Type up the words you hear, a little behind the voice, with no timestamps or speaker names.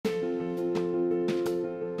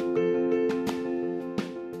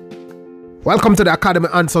Welcome to the Academy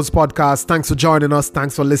Answers podcast. Thanks for joining us.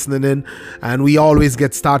 Thanks for listening in. And we always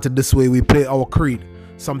get started this way. We play our creed,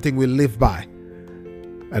 something we live by.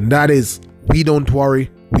 And that is, we don't worry,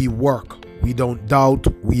 we work. We don't doubt,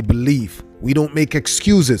 we believe. We don't make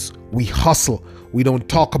excuses, we hustle. We don't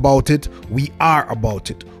talk about it, we are about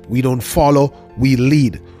it. We don't follow, we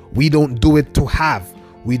lead. We don't do it to have,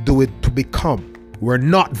 we do it to become. We're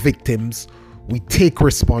not victims, we take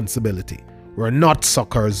responsibility. We're not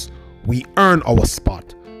suckers, we earn our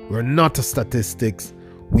spot. We're not a statistics.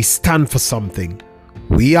 We stand for something.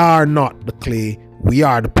 We are not the clay. We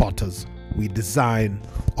are the potters. We design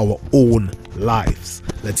our own lives.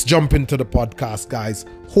 Let's jump into the podcast, guys.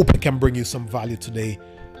 Hope it can bring you some value today.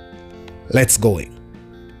 Let's go in.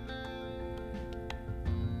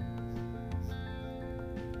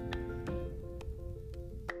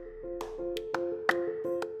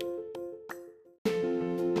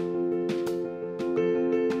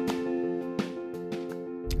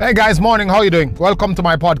 Hey guys, morning, how you doing? Welcome to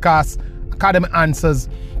my podcast, Academy Answers.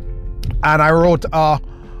 And I wrote a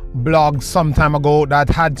blog some time ago that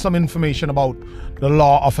had some information about the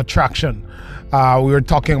law of attraction. We were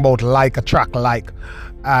talking about like attract like.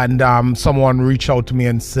 And someone reached out to me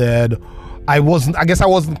and said, I guess I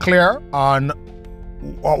wasn't clear on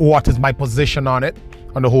what is my position on it,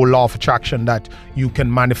 on the whole law of attraction, that you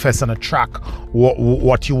can manifest and attract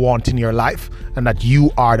what you want in your life, and that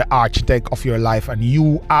you are the architect of your life, and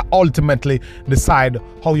you ultimately decide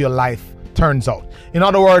how your life turns out. In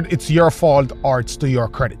other words, it's your fault or it's to your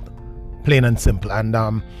credit, plain and simple. And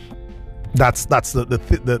that's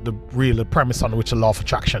the real premise on which the law of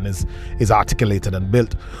attraction is articulated and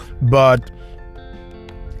built. But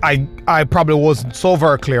I probably wasn't so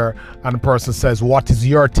very clear, and the person says, what is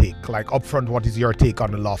your take? Like upfront, what is your take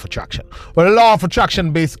on the law of attraction? Well, the law of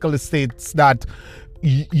attraction basically states that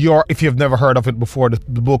if you've never heard of it before, the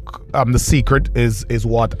book The Secret is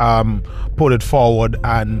what put it forward,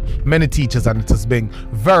 and many teachers, and it has been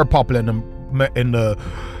very popular in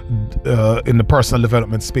the personal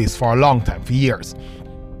development space for a long time, for years.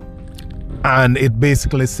 And it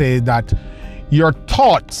basically says that your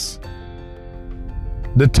thoughts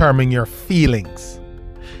determine your feelings.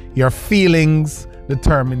 Your feelings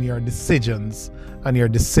determine your decisions, and your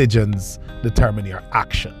decisions determine your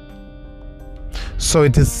action. So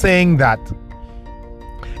it is saying that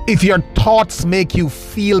if your thoughts make you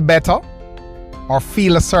feel better or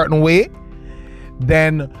feel a certain way,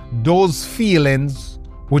 then those feelings,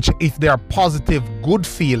 which if they are positive, good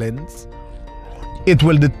feelings, it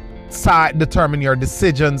will determine your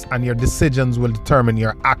decisions, and your decisions will determine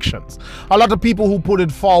your actions. A lot of people who put it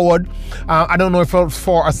forward, I don't know if it's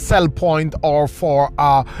for a sell point or for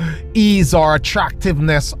ease or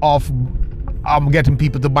attractiveness of getting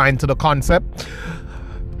people to buy into the concept,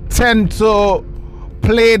 tend to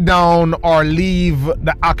play down or leave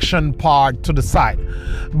the action part to the side.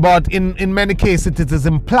 But in many cases it is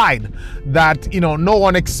implied that no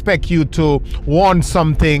one expects you to want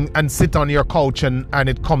something and sit on your couch and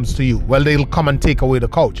it comes to you. Well, they'll come and take away the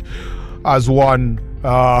couch, as one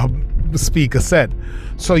speaker said.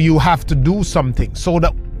 So you have to do something. So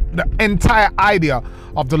the entire idea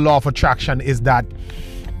of the law of attraction is that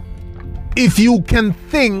if you can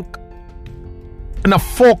think in a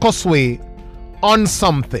focused way on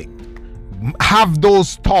something, have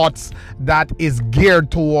those thoughts that is geared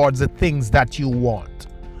towards the things that you want,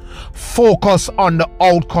 focus on the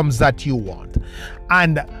outcomes that you want,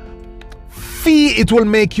 and it will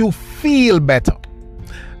make you feel better.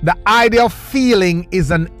 The idea of feeling is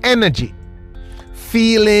an energy.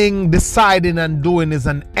 Feeling, deciding, and doing is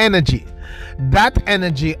an energy. That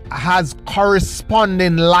energy has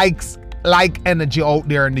corresponding like energy out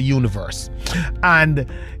there in the universe, and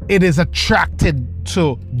it is attracted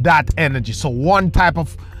to that energy. So one type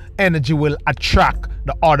of energy will attract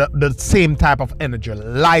the same type of energy.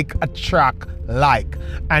 Like attract like,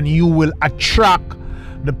 and you will attract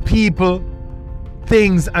the people,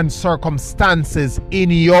 things, and circumstances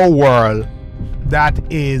in your world that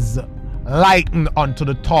is likened unto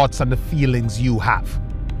the thoughts and the feelings you have.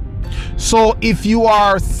 So if you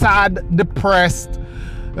are sad, depressed,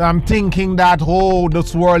 I'm thinking that,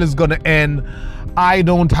 this world is gonna end, I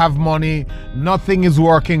don't have money, nothing is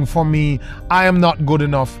working for me, I am not good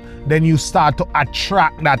enough, then you start to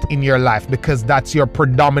attract that in your life, because that's your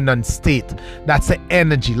predominant state. That's the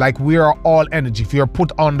energy. Like, we are all energy. If you're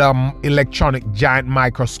put on the electronic giant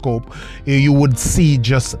microscope, you would see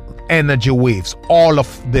just energy waves. All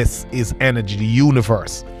of this is energy, the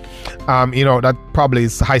universe. That probably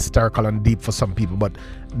is hysterical and deep for some people, but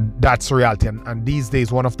that's reality. And these days,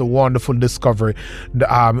 one of the wonderful discovery in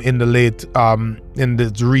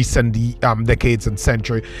the recent decades and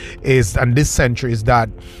century is that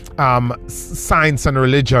science and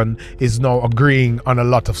religion is now agreeing on a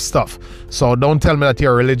lot of stuff. So don't tell me that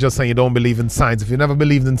you're religious and you don't believe in science. If you never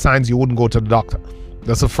believed in science, you wouldn't go to the doctor.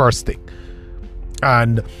 That's the first thing.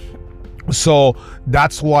 And so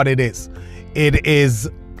that's what it is. It is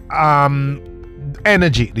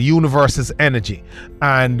energy. The universe is energy,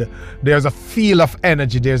 and there's a field of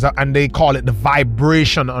energy. And they call it the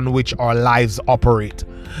vibration on which our lives operate,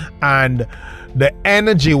 and the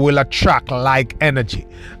energy will attract like energy,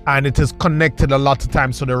 and it is connected a lot of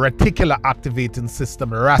times to the reticular activating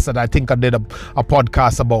system, RAS, that I think I did a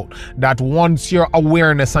podcast about. That once your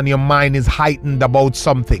awareness and your mind is heightened about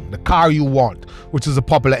something, the car you want, which is a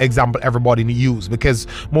popular example everybody use because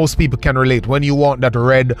most people can relate. When you want that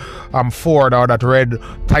red Ford or that red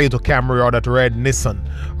Toyota Camry or that red Nissan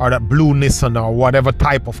or that blue Nissan or whatever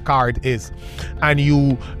type of car it is, and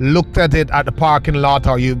you looked at it at the parking lot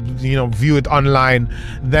or you view it online,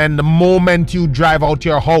 then the moment you drive out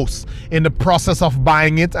your house, in the process of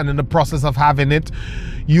buying it and in the process of having it,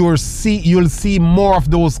 you'll see more of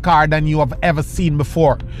those cars than you have ever seen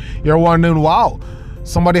before. You're wondering, wow,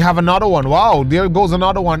 somebody have another one. Wow, there goes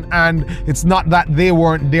another one. And it's not that they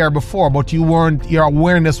weren't there before, but your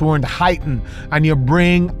awareness weren't heightened, and your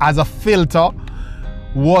brain as a filter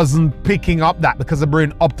wasn't picking up that because the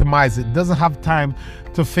brain optimized it. Doesn't have time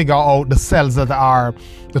to figure out the cells that are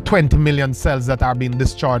the 20 million cells that are being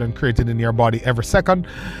discharged and created in your body every second,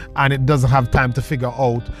 and it doesn't have time to figure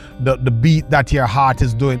out the beat that your heart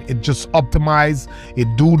is doing. It just optimizes, it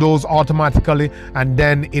do those automatically, and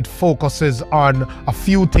then it focuses on a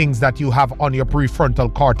few things that you have on your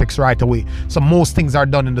prefrontal cortex right away. So most things are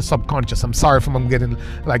done in the subconscious. I'm sorry if I'm getting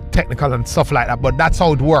like technical and stuff like that, but that's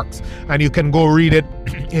how it works, and you can go read it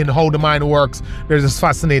in How the Mind Works. There's this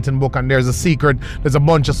fascinating book, and there's a secret. There's a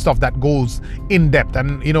bunch of stuff that goes in depth,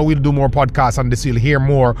 and we'll do more podcasts on this. You'll hear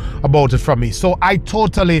more about it from me. So I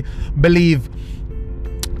totally believe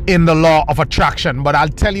in the law of attraction, but I'll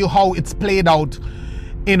tell you how it's played out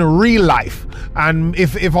in real life. And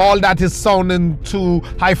if all that is sounding too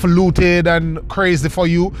highfalutin and crazy for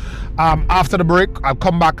you, after the break I'll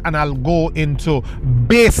come back and I'll go into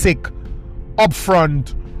basic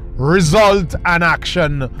upfront result and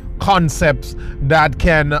action concepts that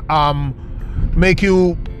can make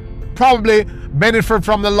you probably benefit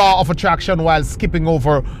from the law of attraction while skipping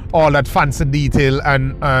over all that fancy detail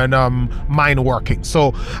and mind working.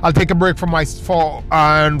 So I'll take a break for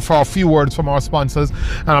a few words from our sponsors,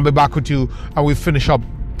 and I'll be back with you and we'll finish up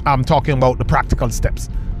talking about the practical steps.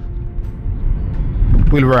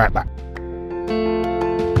 We'll be right back.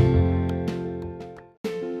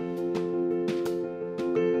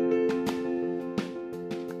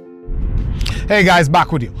 Hey guys,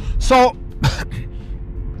 back with you. So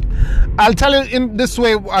I'll tell you in this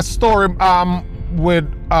way a story with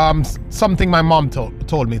something my mom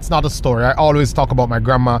told me. It's not a story. I always talk about my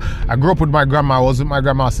grandma. I grew up with my grandma. I was with my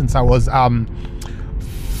grandma since I was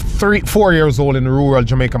 4 years old in rural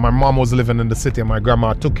Jamaica. My mom was living in the city, and my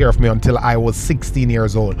grandma took care of me until I was 16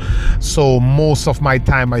 years old. So most of my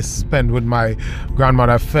time I spent with my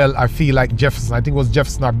grandmother. I feel like Jefferson, I think it was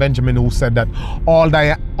Jefferson or Benjamin, who said that all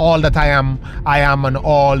that I am, and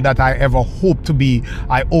all that I ever hope to be,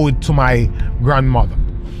 I owe it to my grandmother.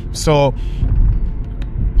 So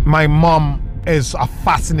my mom is a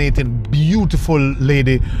fascinating, beautiful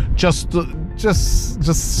lady, just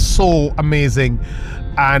so amazing.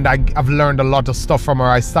 And I've learned a lot of stuff from her.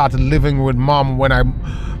 I started living with mom when I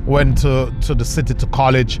went to the city to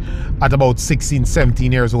college at about 16,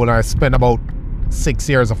 17 years old. And I spent about 6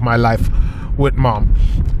 years of my life with mom.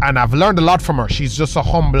 And I've learned a lot from her. She's just a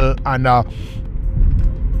humble and a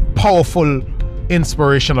powerful,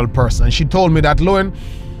 inspirational person. And she told me that, Lowen,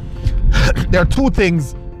 there are two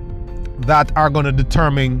things that are going to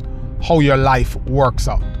determine how your life works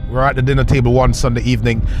out. We were at the dinner table one Sunday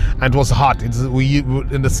evening, and it was hot.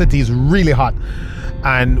 In the city is really hot,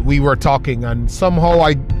 and we were talking, and somehow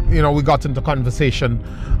we got into conversation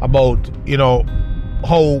about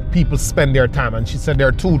how people spend their time. And she said there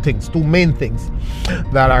are two main things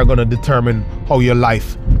that are going to determine how your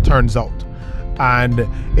life turns out, and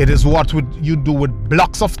it is what you do with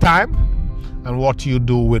blocks of time and what you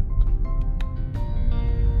do with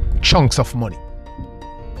chunks of money.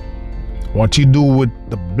 What you do with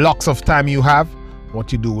the blocks of time you have,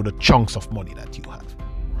 what you do with the chunks of money that you have.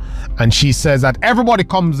 And she says that everybody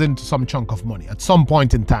comes into some chunk of money at some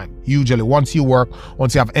point in time, usually once you work,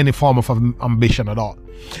 once you have any form of ambition at all.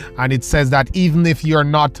 And it says that even if you're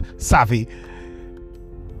not savvy,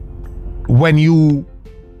 when you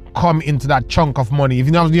come into that chunk of money,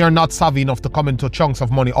 even if you're not savvy enough to come into chunks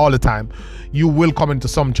of money all the time, you will come into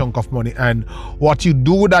some chunk of money. And what you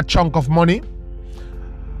do with that chunk of money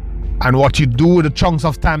and what you do with the chunks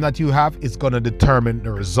of time that you have is going to determine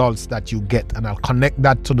the results that you get. And I'll connect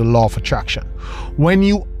that to the law of attraction. When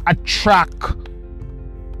you attract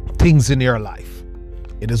things in your life,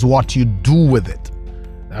 it is what you do with it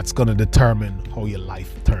that's going to determine how your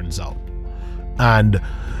life turns out. And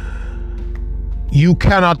you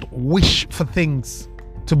cannot wish for things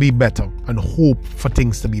to be better and hope for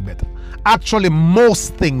things to be better. Actually,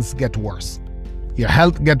 most things get worse. Your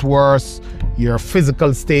health gets worse, your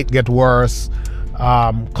physical state gets worse,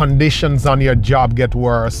 conditions on your job get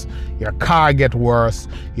worse, your car get worse,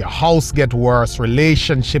 your house get worse,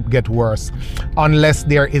 relationship get worse, unless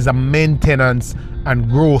there is a maintenance and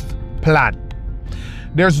growth plan.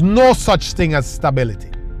 There's no such thing as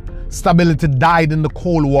stability. Stability died in the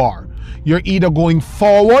Cold War. You're either going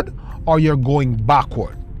forward or you're going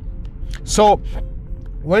backward. So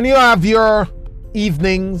when you have your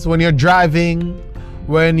evenings, when you're driving,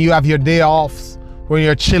 when you have your day offs, when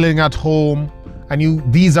you're chilling at home,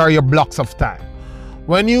 and these are your blocks of time.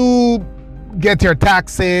 When you get your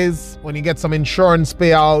taxes, when you get some insurance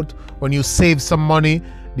payout, when you save some money,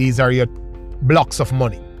 these are your blocks of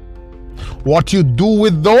money. What you do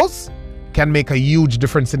with those can make a huge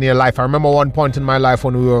difference in your life. I remember one point in my life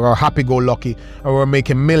when we were happy-go-lucky and we were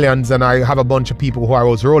making millions, and I have a bunch of people who I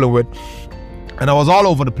was rolling with, and I was all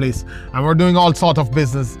over the place, and we're doing all sort of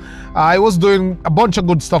business. I was doing a bunch of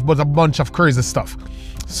good stuff, but a bunch of crazy stuff.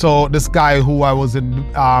 So this guy who I was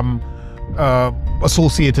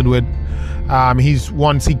associated with,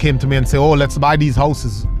 he came to me and said, "Oh, let's buy these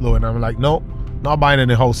houses, Lou." And I'm like, "No, not buying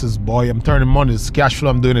any houses, boy. I'm turning money. It's cash flow.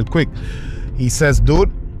 I'm doing it quick." He says, "Dude,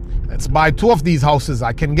 let's buy 2 of these houses.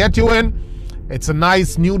 I can get you in. It's a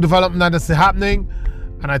nice new development that is happening."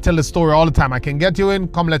 And I tell the story all the time. I can get you in.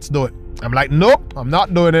 Come, let's do it. I'm like, "Nope, I'm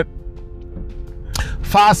not doing it."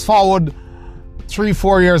 Fast forward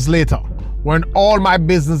 3-4 years later, when all my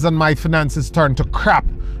business and my finances turned to crap.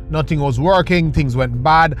 Nothing was working. Things went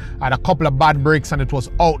bad. I had a couple of bad breaks and it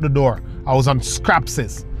was out the door. I was on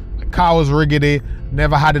scrapses. My car was rickety.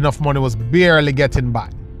 Never had enough money. Was barely getting by.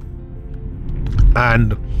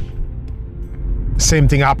 And same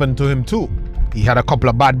thing happened to him too. He had a couple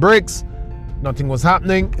of bad breaks. Nothing was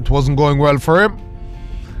happening. It wasn't going well for him.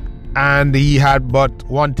 And but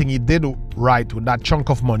one thing he did right with that chunk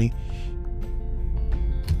of money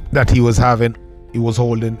that he was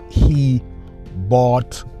holding, he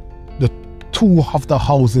bought the 2 of the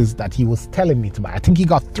houses that he was telling me to buy. I think he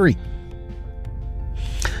got 3.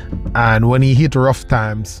 And when he hit rough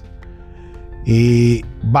times, he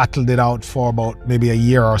battled it out for about maybe a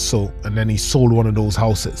year or so, and then he sold one of those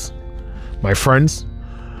houses. My friends,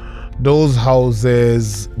 those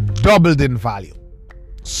houses doubled in value.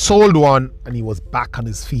 Sold one and he was back on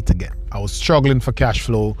his feet again. I was struggling for cash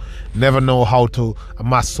flow, never know how to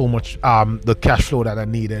amass so much the cash flow that I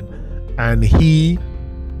needed, and he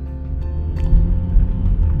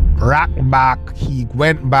racked back, he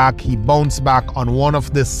went back, he bounced back on one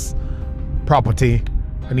of this property,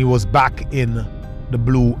 and he was back in the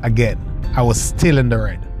blue again. I was still in the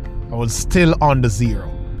red. I was still on the 0,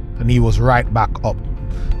 and he was right back up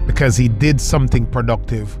because he did something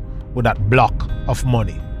productive with that block of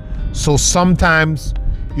money. So sometimes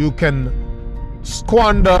you can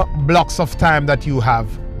squander blocks of time that you have,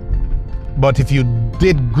 but if you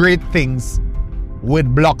did great things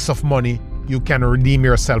with blocks of money, you can redeem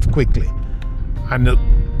yourself quickly. And the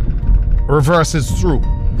reverse is true.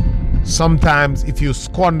 Sometimes if you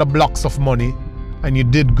squander blocks of money and you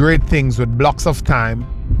did great things with blocks of time,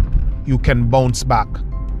 you can bounce back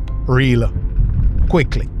real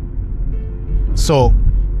quickly. So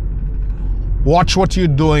watch what you're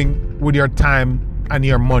doing with your time and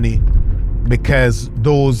your money, because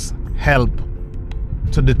those help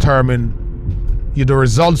to determine the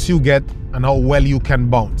results you get and how well you can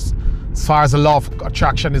bounce. As far as the law of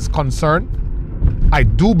attraction is concerned, I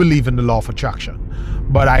do believe in the law of attraction,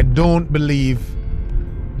 but I don't believe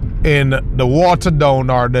in the watered down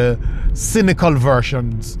or the cynical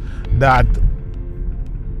versions that,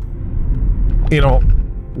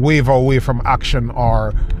 waver away from action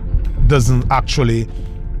or doesn't actually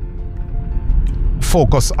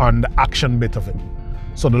focus on the action bit of it.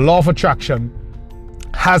 So the law of attraction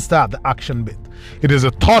has to have the action bit. It is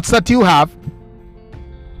the thoughts that you have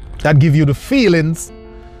that give you the feelings,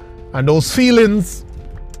 and those feelings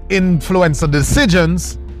influence the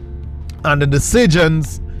decisions, and the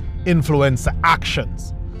decisions influence the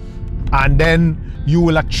actions. And then you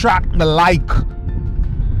will attract the like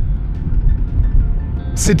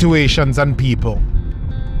situations and people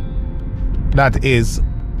that is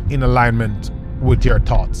in alignment with your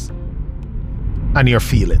thoughts and your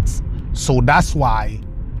feelings. So that's why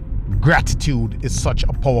gratitude is such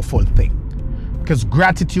a powerful thing, because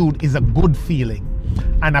gratitude is a good feeling,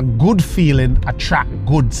 and a good feeling attracts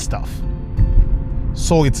good stuff.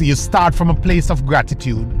 So you start from a place of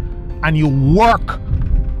gratitude and you work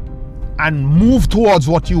and move towards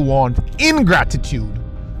what you want in gratitude,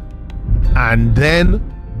 and then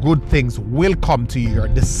good things will come to you. Your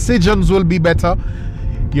decisions will be better,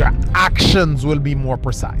 your actions will be more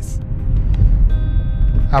precise.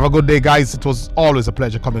 Have a good day, guys. It was always a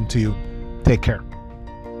pleasure coming to you. Take care.